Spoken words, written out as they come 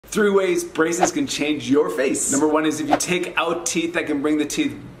3 ways braces can change your face. Number 1 is if you take out teeth that can bring the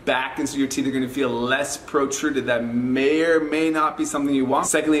teeth back, and so your teeth are going to feel less protruded. That may or may not be something you want.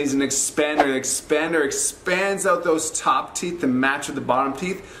 Secondly is an expander. The expander expands out those top teeth to match with the bottom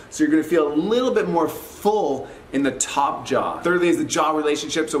teeth, so you're going to feel a little bit more full in the top jaw. Thirdly is the jaw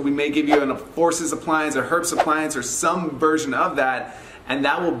relationship, so we may give you a Forces appliance, a Herps appliance, or some version of that, and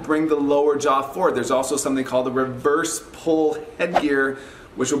that will bring the lower jaw forward. There's also something called the reverse pull headgear,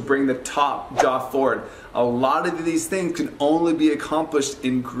 which will bring the top jaw forward. A lot of these things can only be accomplished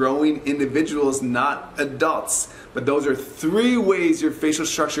in growing individuals, not adults. But those are 3 ways your facial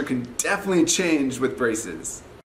structure can definitely change with braces.